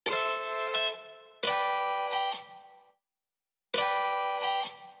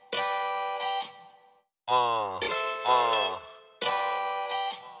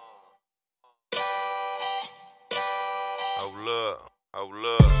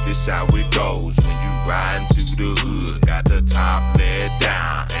This how it goes when you riding through the hood. Got the top let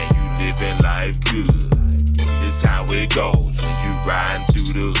down and you living life good. This how it goes when you riding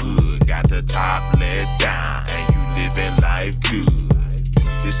through the hood. Got the top let down and you living life good.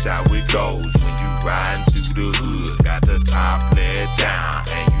 This how it goes when you riding through the hood. Got the top let down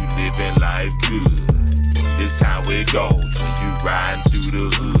and you living life good. This how it goes when you riding through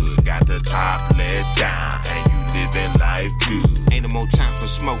the hood. Got the top let down and you living life good. Ain't no more time for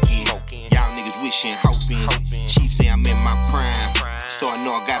smoking. Y'all niggas wishing, hoping. Chief say I'm in my prime, so I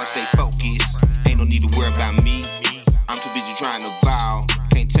know I gotta stay focused. Ain't no need to worry about me. I'm too busy trying to ball.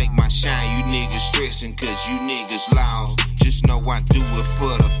 Can't take my shine, you niggas stressing cause you niggas lost. Just know I do it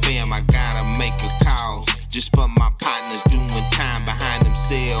for the fam, I gotta make a call. Just for my partners doing time behind them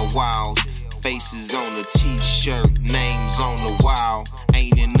cell walls. Faces on the t-shirt, names on the wall.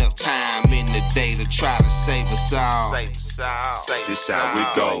 Ain't enough time in the day to try to save us all. This how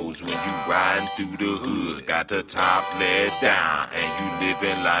it goes when you riding through the hood. Got the top let down and you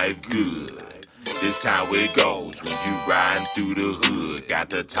living life good. This how it goes when you riding through the hood.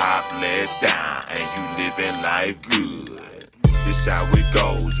 Got the top let down and you living life good. This how it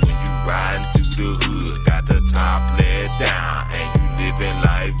goes when you riding through the hood. Got the top let down and you living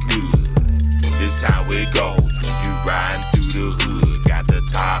life good. This how it goes when you riding through the hood. Got the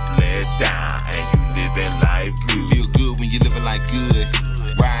top let down and you living life good. Feel good when you living like good.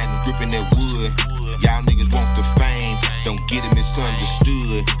 Riding, gripping that wood. Y'all niggas want the fame, don't get it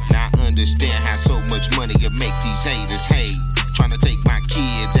misunderstood. Now I understand how so much money will make these haters hate. Trying to take my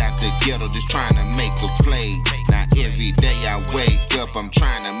kids out the ghetto, just trying to make a play. Now every day I wake up, I'm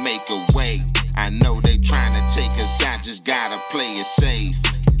trying to make a way. I know they trying to take us out, just gotta play it safe.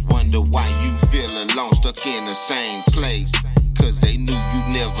 Wonder why you feel alone, stuck in the same place. Cause they knew you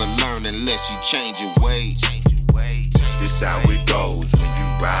never learn unless you change your ways. This how it goes when you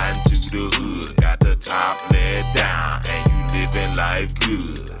riding through the hood. Got the top let down and you living life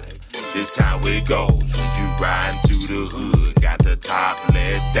good. This how it goes when you riding through the hood. Got the top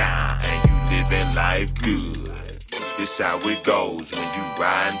let down and you living life good. This how it goes when you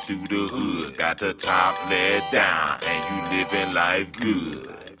riding through the hood. Got the top let down and you living life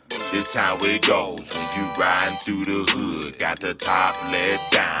good. This how it goes when you riding through the hood. Got the top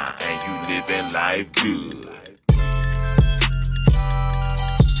let down and you living life good.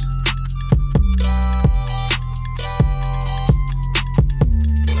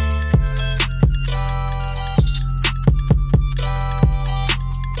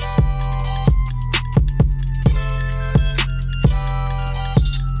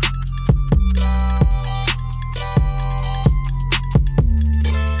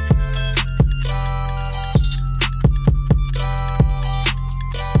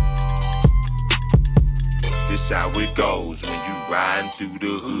 This how it goes when you riding through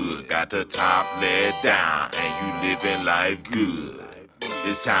the hood. Got the top let down and you living life good.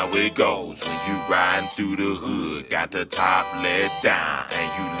 This how it goes when you riding through the hood. Got the top let down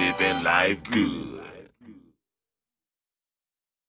and you living life good.